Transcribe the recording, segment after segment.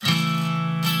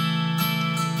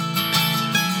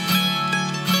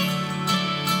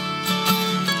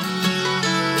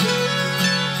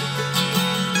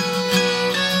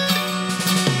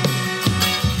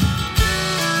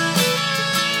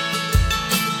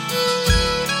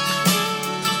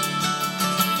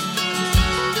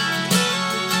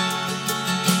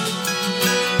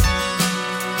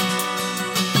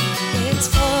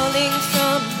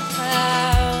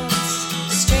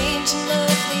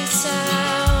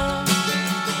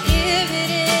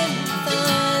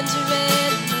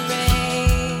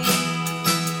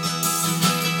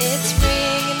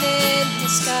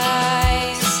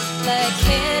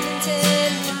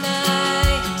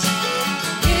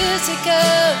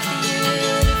of the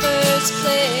universe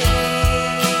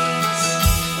plays.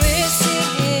 We're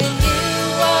singing, you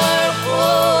are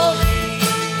holy,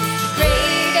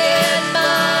 great and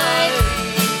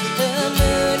mighty. The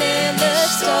moon and the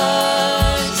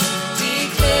stars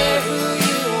declare who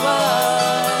you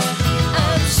are.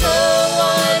 I'm so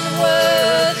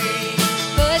unworthy,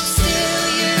 but still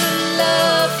you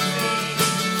love me.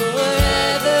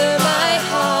 Forever my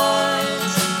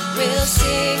heart will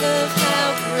sing of how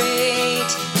great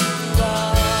you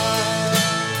are.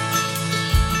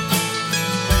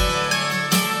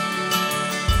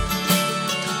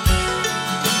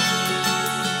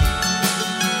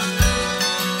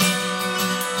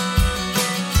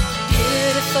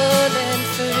 Beautiful and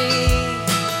free,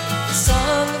 the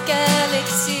song of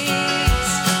galaxies,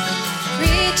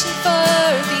 reaching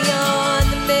far beyond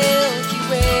the Milky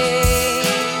Way.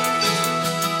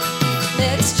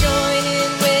 Let's join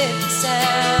in with the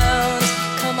sound.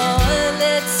 Come on,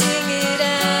 let's sing it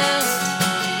out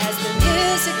as the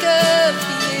music of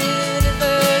the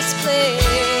universe plays.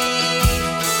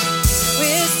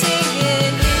 We're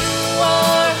singing, you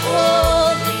are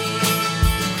holy,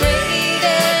 great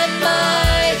and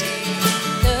mighty.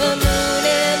 The moon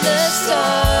and the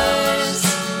stars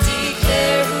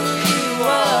declare who you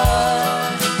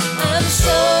are. I'm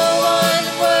so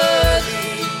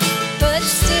unworthy, but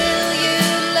still you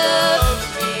love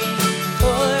me.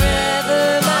 Forever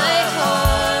my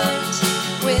heart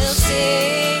will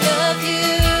sing of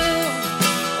you.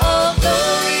 All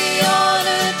glory,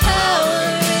 honor, power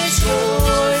is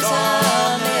yours.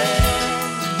 Amen.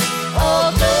 All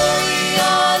glory,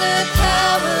 honor,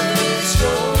 power is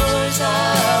yours.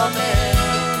 Amen.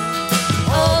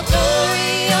 All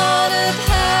glory, honor,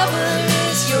 power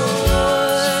is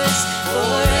yours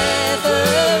forever.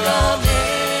 Amen.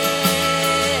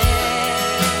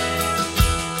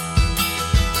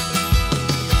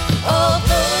 All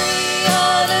glory,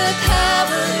 honor,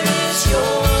 power is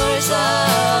yours.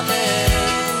 Amen.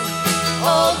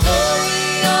 All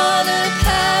glory, honor,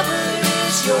 power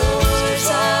is yours.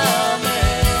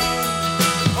 Amen.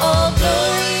 All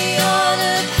glory,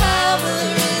 honor, power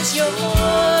is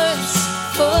yours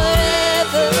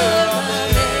forever.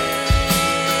 Amen.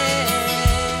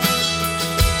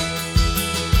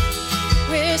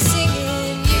 We're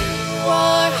singing, you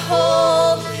are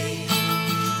holy,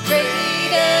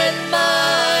 great and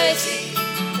mighty.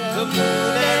 The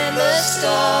moon and the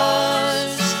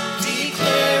stars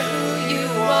declare who you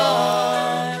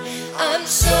are. I'm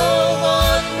so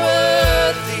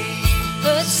unworthy,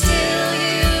 but still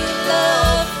you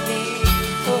love me.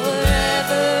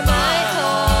 Forever my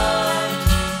heart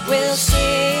will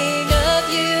sing of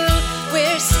you.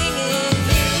 We're singing,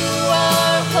 you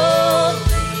are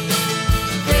holy,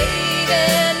 great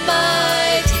and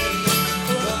mighty.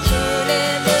 The moon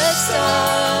and the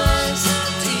stars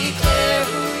declare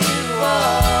who you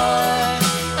are.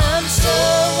 I'm so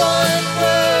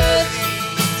unworthy,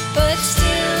 but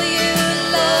still you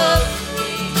love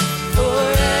me.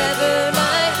 Forever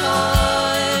my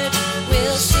heart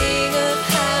will sing of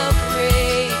how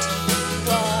great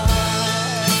you are.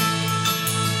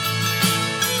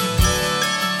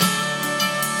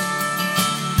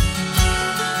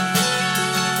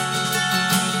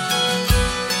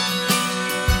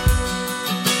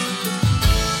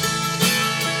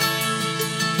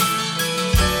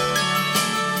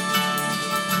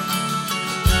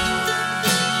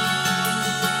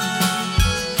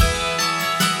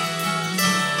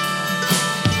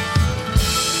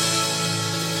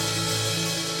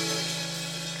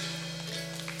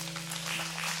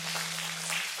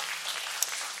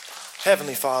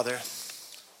 Heavenly Father,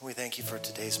 we thank you for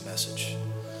today's message.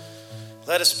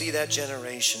 Let us be that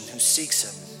generation who seeks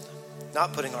him,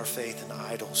 not putting our faith in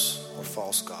idols or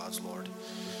false gods, Lord.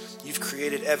 You've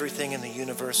created everything in the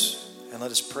universe, and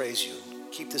let us praise you.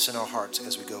 Keep this in our hearts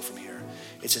as we go from here.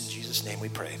 It's in Jesus' name we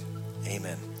pray.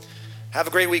 Amen. Have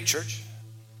a great week, church.